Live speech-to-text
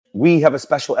We have a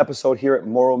special episode here at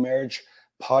Moral Marriage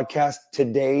Podcast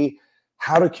today,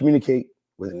 how to communicate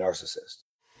with a narcissist.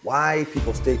 Why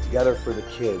people stay together for the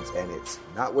kids and it's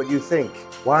not what you think.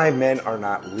 Why men are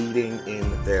not leading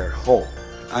in their home.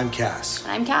 I'm Cass.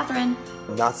 I'm Catherine.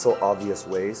 Not so obvious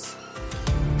ways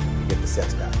to get the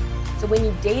sex back. So when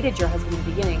you dated your husband in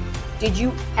the beginning, did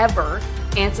you ever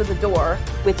answer the door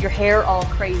with your hair all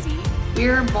crazy?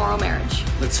 We're Moral Marriage.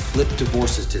 Let's flip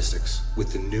divorce statistics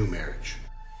with the new marriage.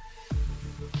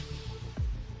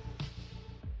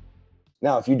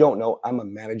 Now, if you don't know, I'm a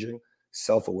managing,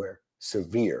 self-aware,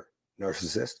 severe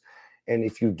narcissist. And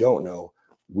if you don't know,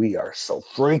 we are so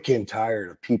freaking tired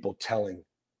of people telling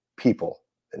people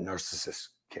that narcissists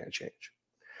can't change.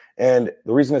 And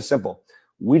the reason is simple.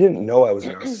 We didn't know I was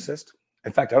a narcissist.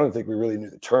 In fact, I don't think we really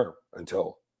knew the term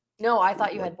until... No, I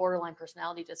thought you had borderline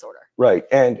personality disorder. Right.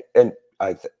 And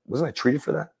wasn't I treated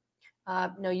for that?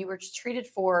 No, you were treated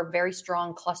for very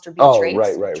strong cluster B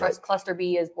traits. Right. Cluster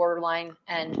B is borderline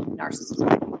and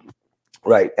narcissism.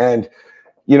 Right. And,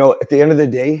 you know, at the end of the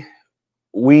day,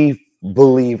 we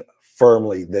believe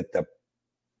firmly that the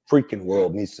freaking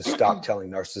world needs to stop telling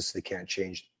narcissists they can't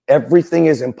change. Everything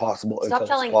is impossible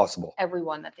until it's possible.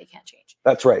 Everyone that they can't change.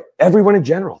 That's right. Everyone in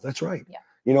general. That's right. Yeah.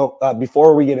 You know,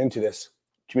 before we get into this,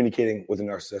 communicating with a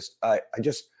narcissist, I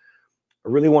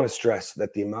really want to stress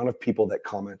that the amount of people that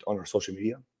comment on our social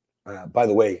media, by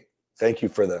the way, thank you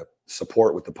for the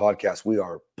support with the podcast. We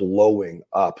are blowing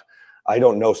up. I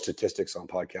don't know statistics on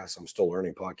podcasts. I'm still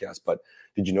learning podcasts, but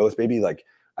did you notice maybe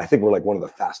I think we're one of the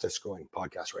fastest growing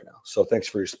podcasts right now. So thanks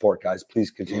for your support, guys.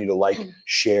 Please continue to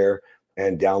share,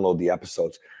 and download the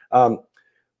episodes.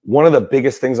 One of the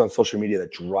biggest things on social media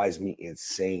that drives me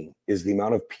insane is the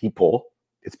amount of people,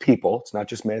 it's not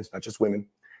just men, it's not just women,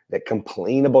 that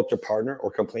complain about their partner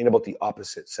or complain about the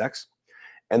opposite sex,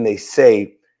 and they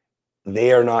say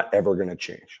they are not ever going to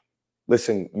change.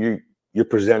 Listen, you're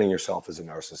presenting yourself as a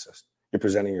narcissist. You're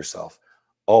presenting yourself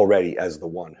already as the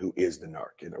one who is the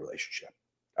narc in the relationship.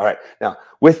 All right. Now,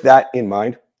 with that in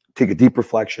mind, take a deep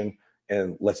reflection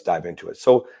and let's dive into it.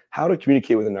 So how to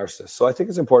communicate with a narcissist. So I think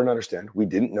it's important to understand we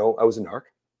didn't know I was a narc.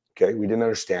 Okay. We didn't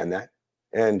understand that.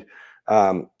 And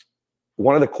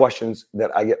one of the questions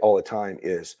that I get all the time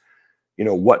is,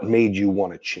 what made you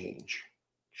want to change?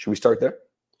 Should we start there?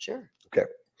 Sure. Okay.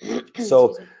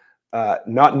 So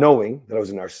not knowing that I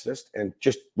was a narcissist, and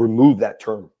just remove that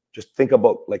term. Just think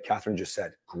about, like Catherine just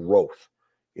said, growth.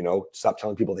 Stop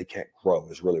telling people they can't grow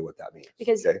is really what that means.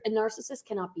 Because a narcissist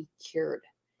cannot be cured.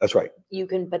 That's right.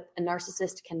 But a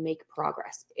narcissist can make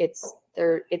progress.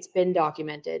 It's been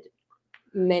documented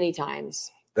many times.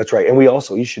 That's right. And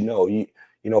you should know,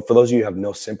 for those of you who have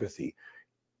no sympathy,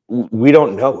 we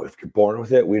don't know if you're born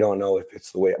with it. We don't know if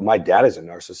it's the way. My dad is a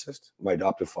narcissist, my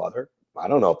adoptive father. I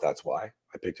don't know if that's why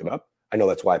I picked it up. I know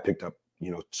that's why I picked up,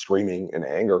 screaming and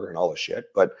anger and all this shit.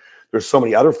 But there's so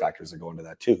many other factors that go into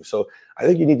that too. So I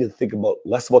think you need to think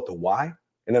less about the why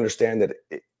and understand that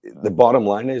the bottom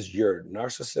line is your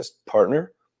narcissist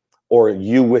partner or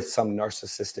you with some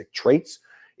narcissistic traits.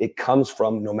 It comes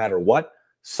from, no matter what,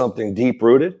 something deep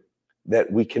rooted that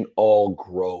we can all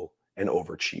grow and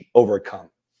overcome.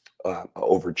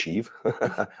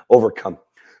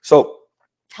 So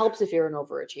helps if you're an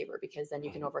overachiever, because then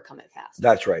you can overcome it fast.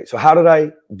 That's right. So how did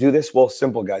I do this? Well,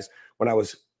 simple, guys. When I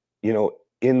was,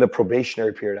 in the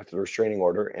probationary period after the restraining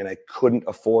order, and I couldn't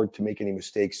afford to make any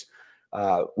mistakes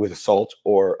with assault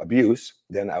or abuse,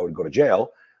 then I would go to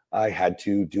jail. I had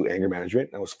to do anger management.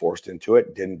 I was forced into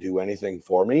it. Didn't do anything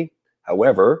for me.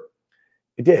 However,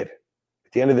 it did.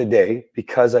 At the end of the day,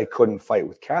 because I couldn't fight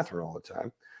with Catherine all the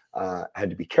time, I had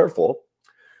to be careful.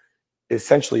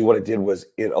 Essentially, what it did was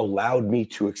it allowed me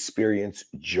to experience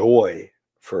joy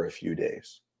for a few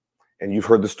days. And you've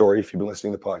heard the story, if you've been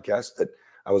listening to the podcast, that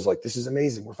I was like, this is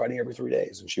amazing. We're fighting every 3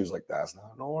 days. And she was like, that's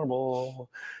not normal.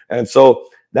 And so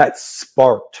that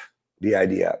sparked the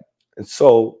idea. And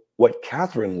so what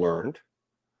Catherine learned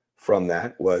from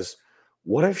that was,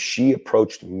 what if she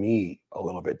approached me a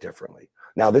little bit differently?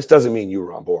 Now, this doesn't mean you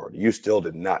were on board. You still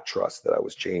did not trust that I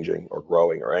was changing or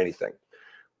growing or anything.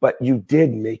 But you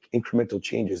did make incremental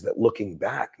changes that, looking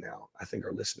back now, I think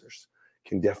our listeners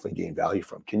can definitely gain value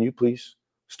from. Can you please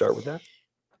start with that?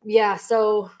 Yeah.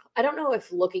 So I don't know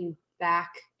if looking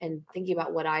back and thinking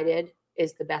about what I did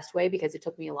is the best way, because it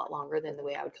took me a lot longer than the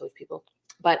way I would coach people.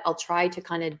 But I'll try to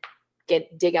kind of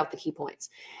dig out the key points.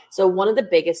 So one of the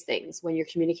biggest things when you're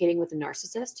communicating with a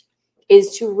narcissist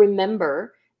is to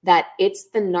remember that it's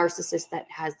the narcissist that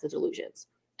has the delusions.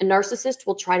 A narcissist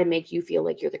will try to make you feel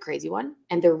like you're the crazy one,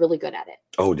 and they're really good at it.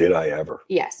 Oh, did I ever?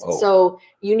 Yes. Oh. So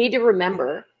you need to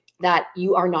remember that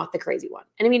you are not the crazy one.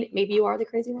 And I mean, maybe you are the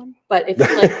crazy one, but if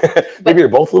like, maybe you're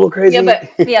both a little crazy. Yeah,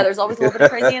 but yeah, there's always a little bit of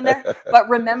crazy in there. But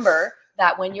remember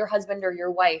that when your husband or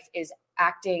your wife is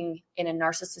acting in a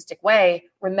narcissistic way,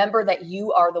 remember that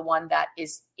you are the one that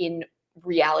is in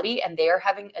reality and they're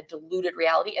having a diluted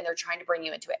reality and they're trying to bring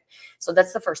you into it. So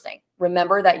that's the first thing.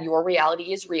 Remember that your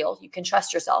reality is real. You can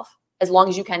trust yourself as long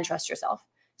as you can trust yourself.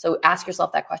 So ask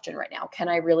yourself that question right now. Can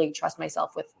I really trust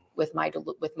myself with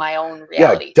my own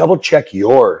reality? Yeah, double check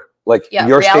your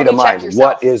your state of mind.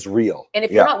 What is real? And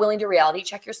if you're not willing to reality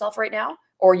check yourself right now,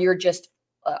 or you're just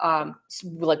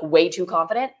like way too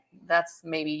confident, that's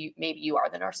maybe you are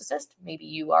the narcissist. Maybe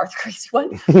you are the crazy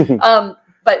one.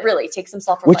 But really take some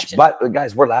self-reflection. But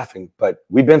guys, we're laughing, but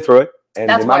we've been through it.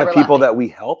 And the amount of people that we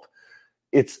help,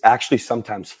 it's actually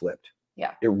sometimes flipped.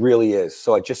 Yeah. It really is.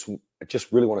 So I just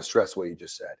really want to stress what you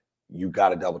just said. You got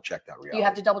to double check that reality. You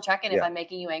have to double check. And if I'm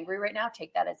making you angry right now,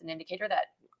 take that as an indicator that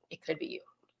it could be you.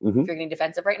 Mm-hmm. If you're getting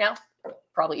defensive right now,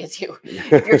 probably it's you.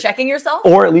 If you're checking yourself.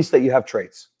 Or at least that you have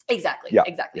traits. Exactly. Yeah.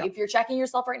 Exactly. Yeah. If you're checking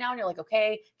yourself right now and you're like,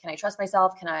 okay, can I trust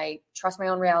myself? Can I trust my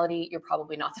own reality? You're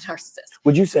probably not the narcissist.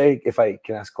 Would you say, if I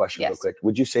can ask a question real Yes. quick,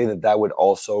 would you say that would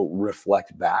also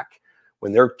reflect back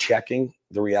when they're checking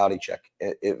the reality check?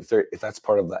 If that's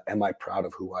part of the, am I proud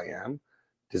of who I am?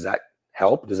 Does that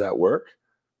help? Does that work?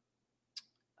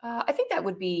 I think that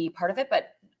would be part of it,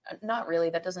 but not really.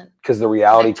 That doesn't. Because the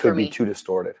reality connect for could be me. too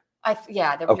distorted.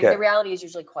 The reality is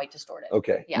usually quite distorted.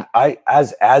 Okay. Yeah.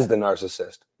 As the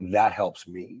narcissist, that helps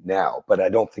me now, but I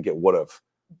don't think it would have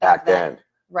back then.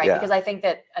 Right. Yeah. Because I think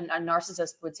that a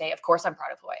narcissist would say, of course, I'm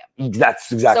proud of who I am.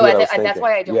 That's exactly what I was thinking. That's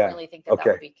why I don't really think that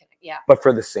would be, yeah. But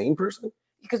for the sane person?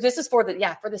 Because this is for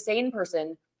the sane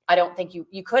person, I don't think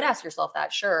you could ask yourself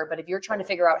that, sure. But if you're trying to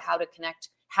figure out how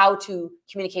to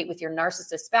communicate with your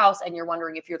narcissist spouse and you're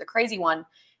wondering if you're the crazy one,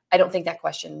 I don't think that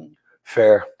question.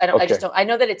 Fair. I just don't. I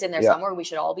know that it's in there somewhere. We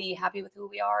should all be happy with who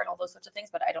we are and all those sorts of things,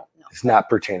 but I don't know. It's not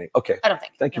pertaining. Okay. I don't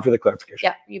think. Thank you for the clarification.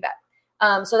 Yeah, you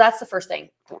bet. So that's the first thing.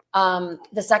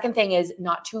 The second thing is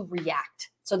not to react.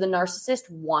 So the narcissist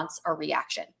wants a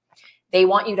reaction. They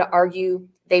want you to argue.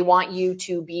 They want you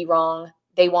to be wrong.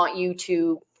 They want you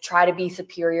to try to be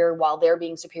superior while they're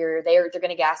being superior. They're going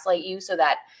to gaslight you so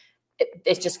that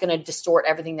it's just going to distort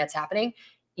everything that's happening.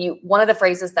 One of the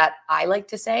phrases that I like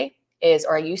to say is,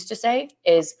 or I used to say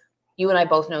is, you and I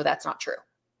both know that's not true.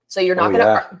 So you're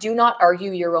not do not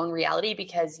argue your own reality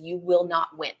because you will not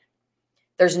win.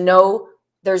 There's no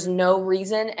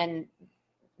reason and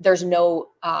there's no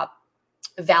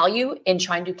value in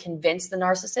trying to convince the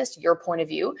narcissist your point of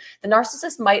view. The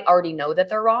narcissist might already know that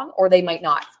they're wrong, or they might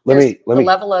not. The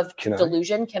level of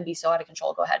delusion can be so out of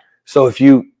control. Go ahead. So if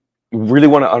you really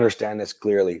want to understand this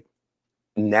clearly,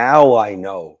 now I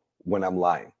know when I'm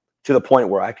lying, to the point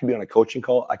where I could be on a coaching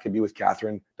call. I could be with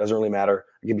Catherine. Doesn't really matter.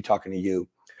 I could be talking to you,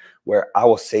 where I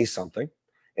will say something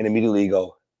and immediately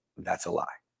go, that's a lie.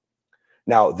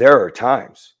 Now, there are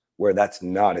times where that's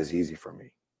not as easy for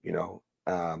me.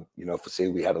 If say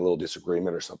we had a little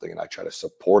disagreement or something and I try to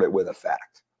support it with a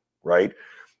fact, right?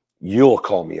 You'll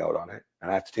call me out on it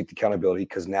and I have to take the accountability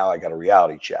because now I got a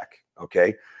reality check.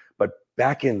 Okay. But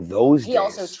back in those days, he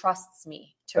also trusts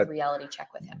me to reality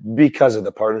check with him because of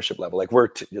the partnership level. Like we're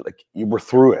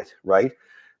through it. Right.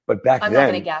 But back then, I'm not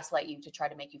going to gaslight you to try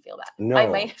to make you feel bad. No, I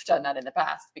might have done that in the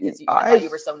past because I thought you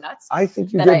were so nuts. I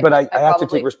think you did, but I have to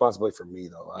take responsibility for me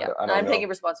though. Yeah, I'm taking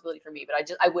responsibility for me,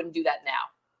 but I wouldn't do that now.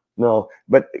 No,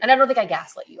 but and I don't think I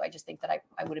gaslit you. I just think that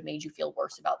I would have made you feel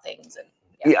worse about things.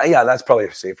 And yeah, that's probably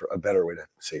a better way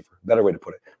to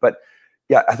put it. But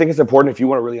yeah, I think it's important if you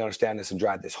want to really understand this and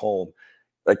drive this home,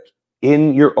 like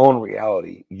in your own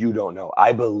reality, you don't know.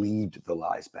 I believed the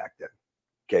lies back then.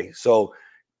 Okay, so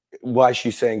why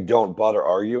she's saying don't bother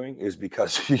arguing is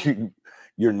because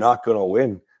you're not going to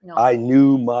win. No. I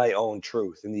knew my own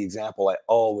truth. And the example I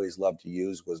always loved to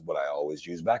use was what I always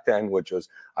used back then, which was,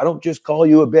 I don't just call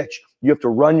you a bitch. You have to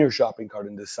run your shopping cart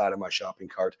into the side of my shopping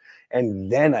cart.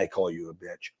 And then I call you a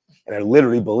bitch. And I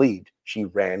literally believed she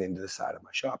ran into the side of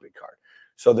my shopping cart.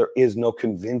 So there is no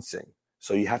convincing.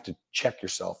 So you have to check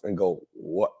yourself and go,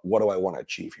 what do I want to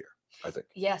achieve here? I think.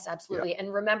 Yes, absolutely. Yeah.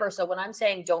 And remember, so when I'm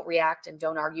saying don't react and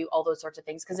don't argue, all those sorts of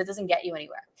things, because it doesn't get you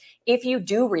anywhere. If you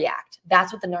do react,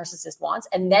 that's what the narcissist wants.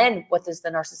 And then what does the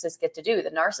narcissist get to do?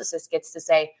 The narcissist gets to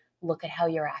say, look at how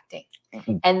you're acting.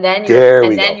 And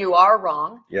then you are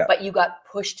wrong, but you got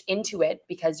pushed into it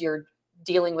because you're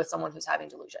dealing with someone who's having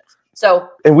delusions.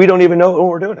 And we don't even know when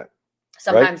we're doing it.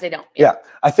 Sometimes they don't. Yeah.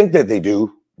 I think that they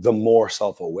do, the more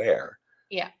self-aware.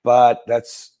 Yeah. But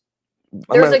that's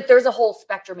there's a whole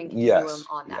spectrum and continuum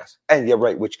on that. Yes. And yeah,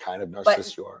 right. Which kind of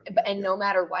narcissist you are. And no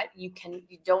matter what, you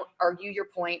don't argue your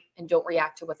point and don't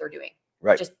react to what they're doing.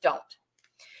 Right. Just don't.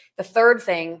 The third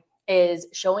thing is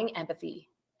showing empathy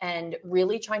and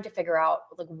really trying to figure out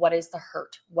like what is the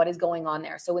hurt, what is going on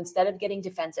there. So instead of getting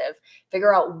defensive,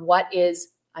 figure out what is,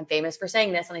 I'm famous for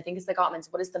saying this, and I think it's the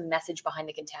Gottmans, what is the message behind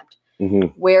the contempt? Mm-hmm.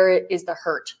 Where is the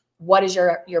hurt? What is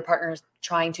your partner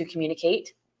trying to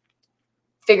communicate?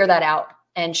 Figure that out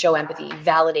and show empathy.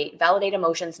 Validate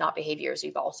emotions, not behaviors.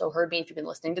 You've also heard me, if you've been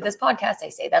listening to this podcast, I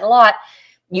say that a lot.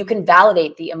 You can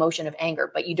validate the emotion of anger,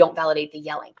 but you don't validate the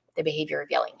yelling, the behavior of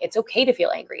yelling. It's okay to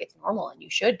feel angry. It's normal, and you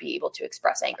should be able to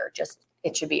express anger. Just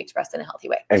it should be expressed in a healthy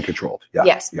way. And controlled. Yeah.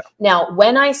 Yes. Yeah. Now,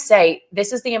 when I say,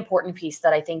 this is the important piece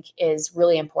that I think is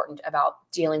really important about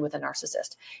dealing with a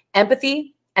narcissist.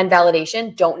 Empathy and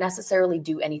validation don't necessarily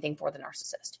do anything for the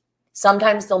narcissist.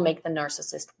 Sometimes they'll make the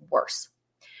narcissist worse.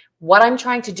 What I'm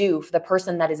trying to do for the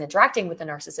person that is interacting with the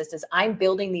narcissist is I'm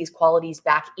building these qualities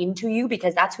back into you,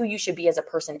 because that's who you should be as a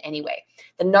person anyway.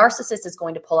 The narcissist is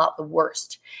going to pull out the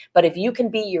worst. But if you can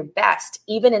be your best,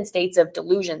 even in states of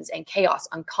delusions and chaos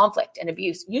and conflict and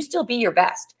abuse, you still be your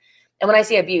best. And when I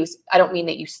say abuse, I don't mean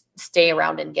that you stay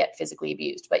around and get physically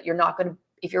abused, but you're not going to,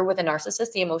 if you're with a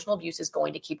narcissist, the emotional abuse is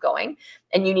going to keep going.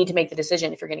 And you need to make the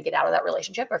decision if you're going to get out of that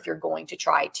relationship or if you're going to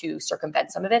try to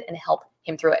circumvent some of it and help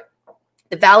him through it.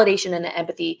 The validation and the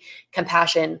empathy,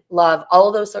 compassion, love, all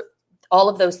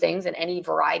of those things, and any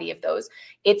variety of those,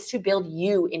 it's to build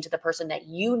you into the person that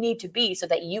you need to be so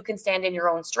that you can stand in your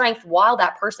own strength while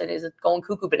that person is going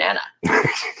cuckoo banana.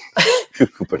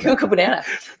 Cuckoo banana.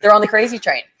 They're on the crazy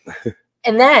train.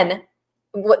 And then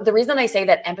the reason I say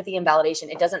that empathy and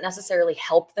validation, it doesn't necessarily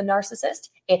help the narcissist.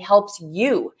 It helps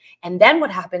you. And then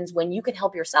what happens when you can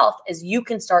help yourself is you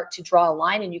can start to draw a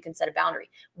line and you can set a boundary.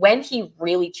 When he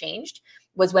really changed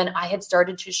was when I had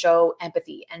started to show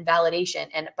empathy and validation.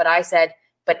 But I said,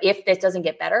 but if this doesn't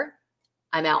get better,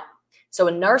 I'm out. So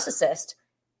a narcissist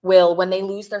will, when they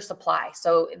lose their supply.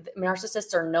 So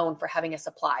narcissists are known for having a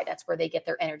supply. That's where they get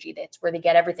their energy. That's where they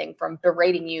get everything from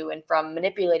berating you and from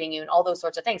manipulating you and all those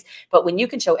sorts of things. But when you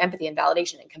can show empathy and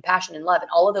validation and compassion and love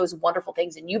and all of those wonderful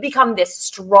things, and you become this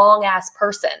strong ass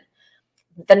person,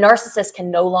 the narcissist can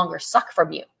no longer suck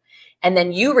from you. And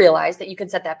then you realize that you can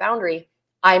set that boundary.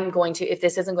 I'm going to, if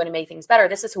this isn't going to make things better,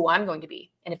 this is who I'm going to be.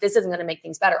 And if this isn't going to make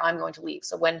things better, I'm going to leave.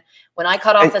 So when I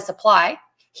cut off the supply,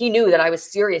 he knew that I was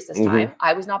serious this time.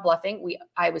 I was not bluffing.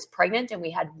 I was pregnant and we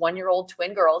had 1-year-old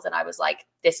twin girls. And I was like,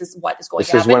 this is what is going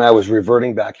to happen. This is when I was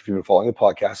reverting back. If you've been following the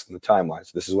podcast and the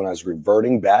timelines, this is when I was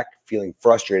reverting back, feeling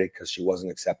frustrated because she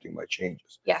wasn't accepting my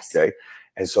changes. Yes. Okay.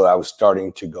 And so I was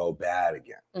starting to go bad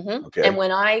again. Okay. And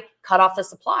when I cut off the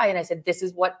supply and I said, this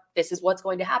is what's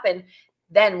going to happen.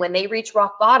 Then when they reach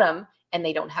rock bottom and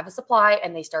they don't have a supply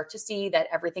and they start to see that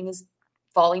everything is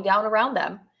falling down around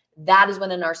them, that is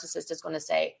when a narcissist is going to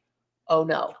say, oh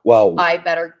no, well, I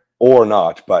better. Or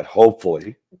not, but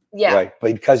hopefully. Yeah. Right.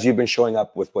 But because you've been showing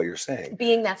up with what you're saying.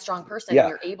 Being that strong person,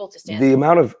 you're able to stand. The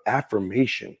amount of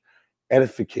affirmation,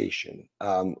 edification,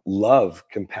 love,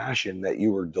 compassion that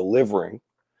you were delivering,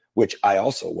 which I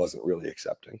also wasn't really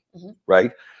accepting,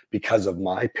 right? Because of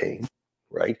my pain,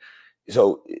 right?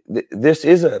 So this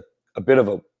is a bit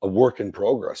of a work in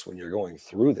progress when you're going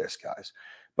through this, guys.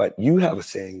 But you have a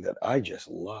saying that I just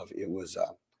love. It was,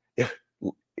 if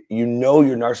you know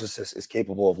your narcissist is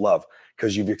capable of love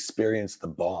because you've experienced the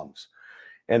bombs.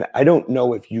 And I don't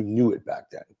know if you knew it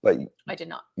back then, but I did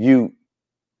not. You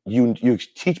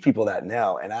teach people that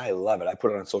now, and I love it. I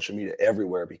put it on social media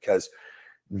everywhere because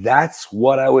that's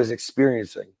what I was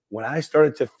experiencing when I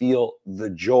started to feel the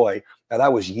joy. Now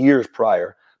that was years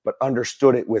prior, but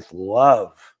understood it with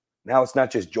love. Now it's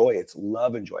not just joy, it's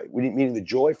love and joy. Meaning the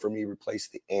joy for me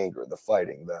replaced the anger, the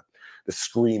fighting, the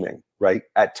screaming, right?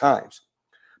 At times.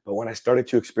 But when I started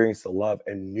to experience the love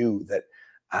and knew that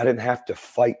I didn't have to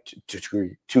fight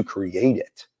to create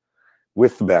it,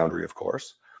 with the boundary, of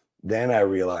course, then I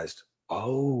realized,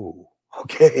 oh,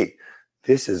 okay,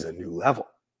 this is a new level,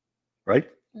 right?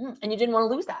 And you didn't want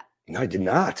to lose that. No, I did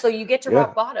not. So you get to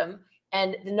rock bottom.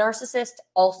 And the narcissist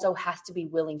also has to be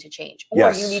willing to change,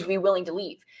 or you need to be willing to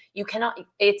leave. You cannot,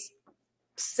 it's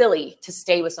silly to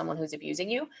stay with someone who's abusing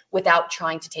you without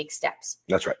trying to take steps.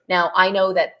 That's right. Now, I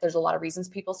know that there's a lot of reasons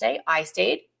people stay. I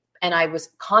stayed and I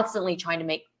was constantly trying to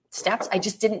make steps. I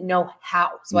just didn't know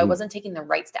how. So I wasn't taking the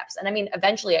right steps. And I mean,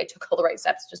 eventually I took all the right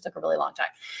steps. It just took a really long time.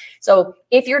 So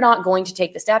if you're not going to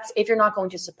take the steps, if you're not going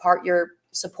to support your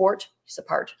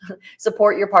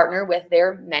partner with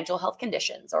their mental health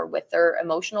conditions or with their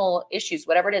emotional issues,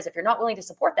 whatever it is, if you're not willing to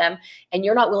support them and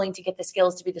you're not willing to get the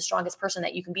skills to be the strongest person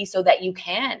that you can be so that you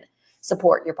can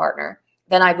support your partner,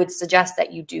 then I would suggest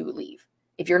that you do leave.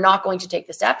 If you're not going to take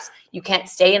the steps, you can't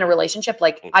stay in a relationship.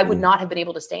 Like I would not have been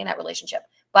able to stay in that relationship.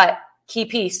 But key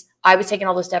piece, I was taking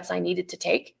all the steps I needed to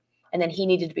take, and then he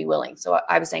needed to be willing. So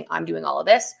I was saying, I'm doing all of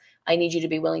this. I need you to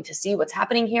be willing to see what's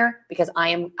happening here because I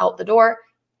am out the door.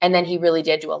 And then he really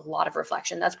did do a lot of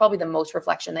reflection. That's probably the most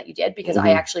reflection that you did, because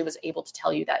I actually was able to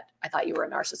tell you that I thought you were a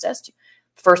narcissist.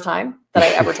 First time that I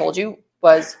ever told you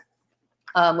was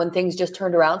when things just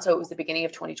turned around. So it was the beginning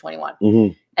of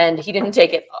 2021. And he didn't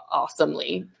take it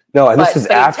awesomely. No, and this is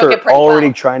after already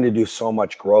well. trying to do so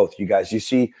much growth. You guys, you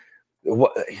see,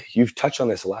 what you've touched on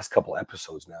this the last couple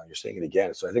episodes now. You're saying it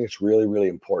again. So I think it's really, really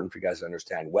important for you guys to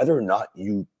understand whether or not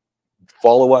you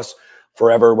follow us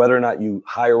forever, whether or not you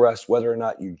hire us, whether or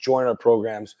not you join our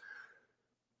programs,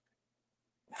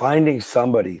 finding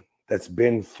somebody that's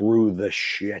been through the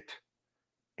shit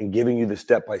and giving you the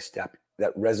step-by-step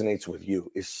that resonates with you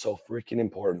is so freaking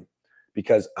important,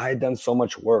 because I had done so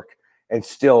much work and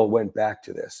still went back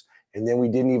to this. And then we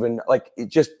didn't even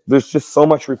there's just so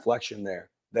much reflection there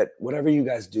that whatever you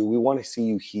guys do, we want to see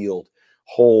you healed,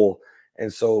 whole.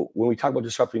 And so when we talk about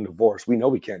disrupting divorce, we know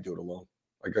we can't do it alone.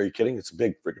 Like, are you kidding? It's a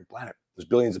big freaking planet. There's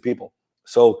billions of people.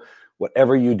 So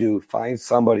whatever you do, find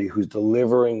somebody who's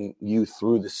delivering you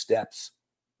through the steps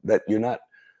that you're not,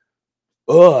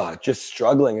 just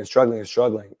struggling and struggling and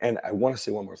struggling. And I want to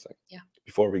say one more thing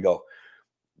before we go.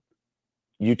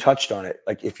 You touched on it.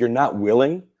 Like, if you're not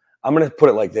willing, I'm going to put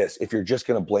it like this. If you're just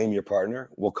going to blame your partner,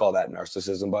 we'll call that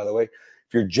narcissism, by the way.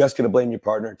 If you're just going to blame your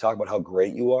partner and talk about how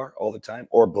great you are all the time,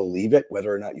 or believe it,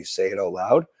 whether or not you say it out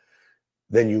loud,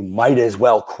 then you might as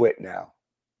well quit now.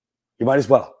 You might as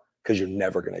well, because you're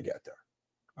never going to get there.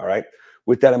 All right.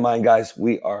 With that in mind, guys,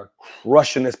 we are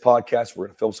crushing this podcast. We're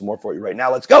going to film some more for you right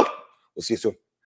now. Let's go. We'll see you soon.